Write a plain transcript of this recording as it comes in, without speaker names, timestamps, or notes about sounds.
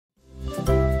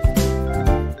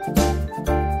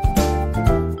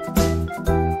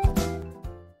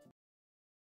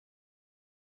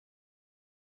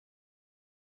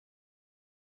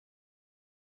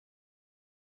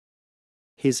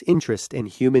His interest in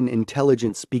human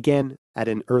intelligence began at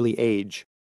an early age.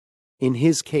 In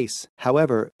his case,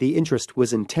 however, the interest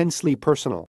was intensely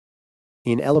personal.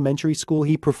 In elementary school,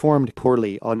 he performed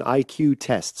poorly on IQ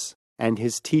tests, and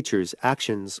his teachers'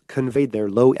 actions conveyed their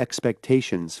low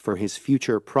expectations for his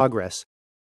future progress.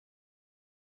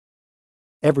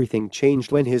 Everything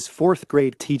changed when his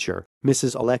fourth-grade teacher,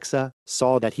 Mrs. Alexa,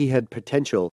 saw that he had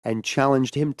potential and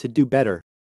challenged him to do better.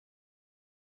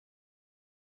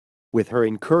 With her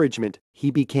encouragement,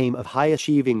 he became a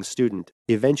high-achieving student,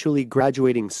 eventually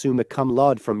graduating summa cum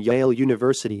laude from Yale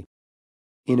University.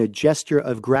 In a gesture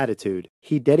of gratitude,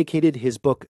 he dedicated his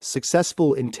book,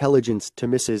 Successful Intelligence, to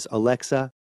Mrs.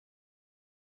 Alexa.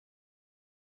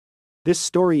 This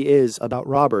story is about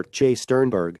Robert J.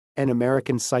 Sternberg, an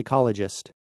American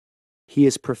psychologist. He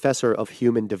is professor of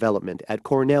human development at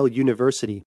Cornell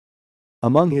University.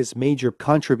 Among his major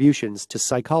contributions to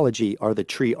psychology are the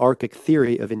triarchic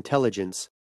theory of intelligence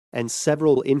and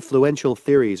several influential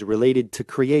theories related to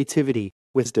creativity,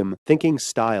 wisdom, thinking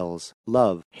styles,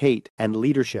 love, hate, and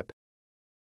leadership.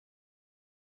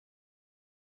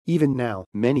 Even now,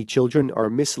 many children are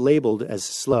mislabeled as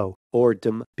slow or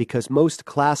dumb because most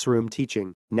classroom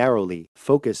teaching narrowly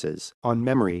focuses on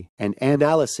memory and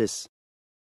analysis.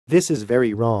 This is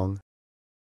very wrong.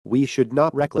 We should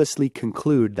not recklessly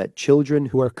conclude that children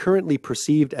who are currently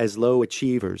perceived as low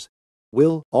achievers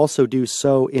will also do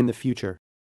so in the future.